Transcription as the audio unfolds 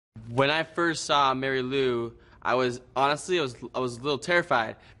When I first saw Marilu, I was honestly, I was a little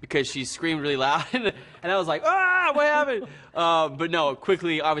terrified because she screamed really loud, and I was like, ah, what happened? But no,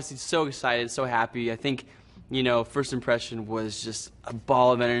 quickly, obviously, so excited, so happy. I think, you know, first impression was just a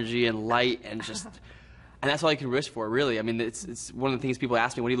ball of energy and light, and just, and that's all you can wish for, really. I mean, it's one of the things people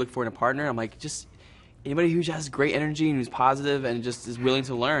ask me, what do you look for in a partner? I'm like, just anybody who has great energy and who's positive and just is willing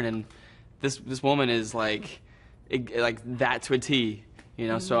to learn. And this woman is like that to a T. You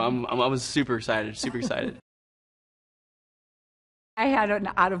know, so I was super excited, super excited. I had an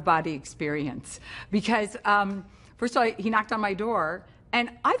out-of-body experience because, first of all, he knocked on my door, and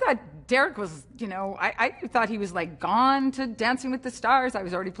I thought Derek was, you know, I thought he was like gone to Dancing with the Stars. I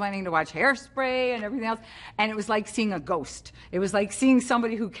was already planning to watch Hairspray and everything else, and it was like seeing a ghost. It was like seeing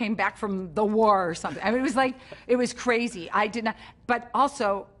somebody who came back from the war or something. I mean, it was crazy. I did not, but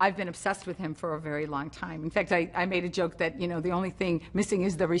also I've been obsessed with him for a very long time. In fact, I made a joke that, you know, the only thing missing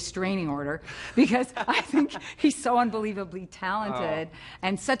is the restraining order, because I think he's so unbelievably talented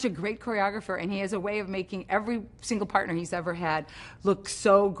and such a great choreographer, and he has a way of making every single partner he's ever had look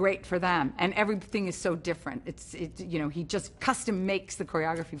so great for them, and everything is so different. It's you know, he just custom makes the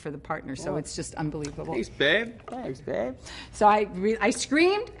choreography for the partner, so it's just unbelievable. Thanks, babe. Thanks, babe. So I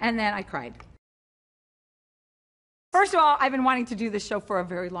screamed, and then I cried. First of all, I've been wanting to do this show for a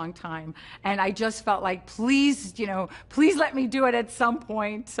very long time, and I just felt like, please, you know, please let me do it at some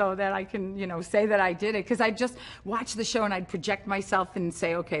point so that I can, you know, say that I did it. Because I'd just watch the show and I'd project myself and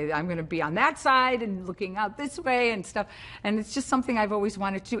say, okay, I'm going to be on that side and looking out this way and stuff. And it's just something I've always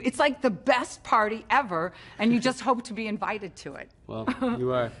wanted to do. It's like the best party ever, and you just hope to be invited to it. Well,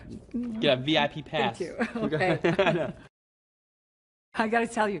 you are. Get a VIP pass. Thank you. Okay. I got to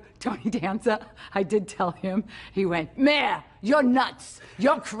tell you, Tony Danza, I did tell him, he went, "Meh, you're nuts.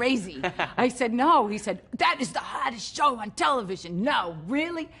 You're crazy." I said, "No." He said, "That is the hottest show on television." "No,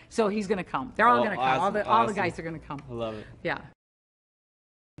 really?" So he's going to come. They're all going to come. Awesome, All the guys are going to come. I love it. Yeah.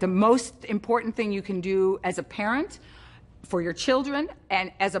 The most important thing you can do as a parent for your children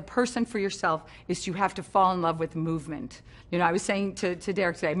and as a person for yourself is you have to fall in love with movement. You know, I was saying to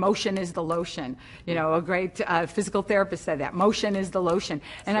Derek today, motion is the lotion. You know, a great physical therapist said that. Motion is the lotion.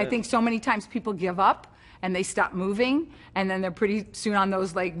 And I think so many times people give up and they stop moving, and then they're pretty soon on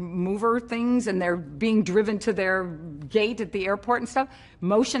those like mover things, and they're being driven to their gate at the airport and stuff.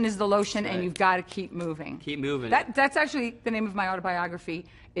 Motion is the lotion, and you've got to keep moving. Keep moving. That's actually the name of my autobiography,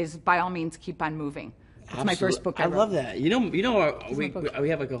 is By All Means Keep on Moving. It's my first book I wrote. love that. You know, we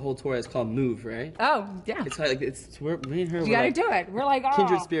have like a whole tour that's called Move, right? Oh, yeah. It's like we're me and her. You got to do it. We're like, oh.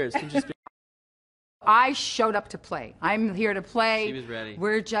 Kindred spirits. Kindred spirits. I showed up to play. I'm here to play. She was ready.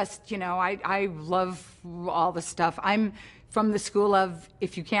 We're just, you know, I love all the stuff. I'm from the school of,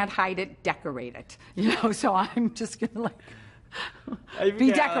 if you can't hide it, decorate it. You know, so I'm just gonna like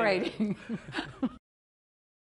be decorating.